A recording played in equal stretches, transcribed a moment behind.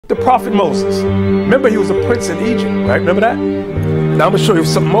the prophet Moses. Remember, he was a prince in Egypt, right? Remember that? Now I'm going to show you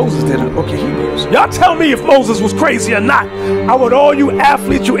something Moses did in the book of Hebrews. Y'all tell me if Moses was crazy or not. I want all you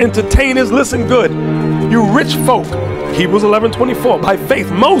athletes, you entertainers, listen good. You rich folk. Hebrews 11:24. By faith,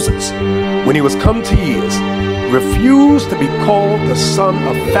 Moses, when he was come to years, refused to be called the son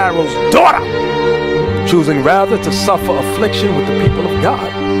of Pharaoh's daughter, choosing rather to suffer affliction with the people of God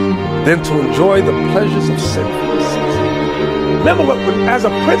than to enjoy the pleasures of sin for a season. Remember, as a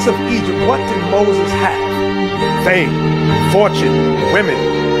prince of Egypt, what did Moses have? Fame, fortune, women,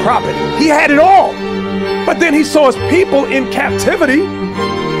 property. He had it all. But then he saw his people in captivity.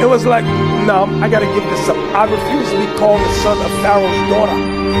 It was like, no, I got to give this up. I refuse to be called the son of Pharaoh's daughter.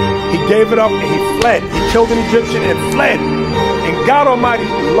 He gave it up and he fled. He killed an Egyptian and fled. And God Almighty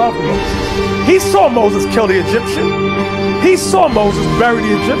loved Moses. He saw Moses kill the Egyptian. He saw Moses bury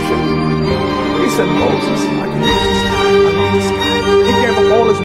the Egyptian. He said, Moses, I can use this guy. I love this guy. He gave up all his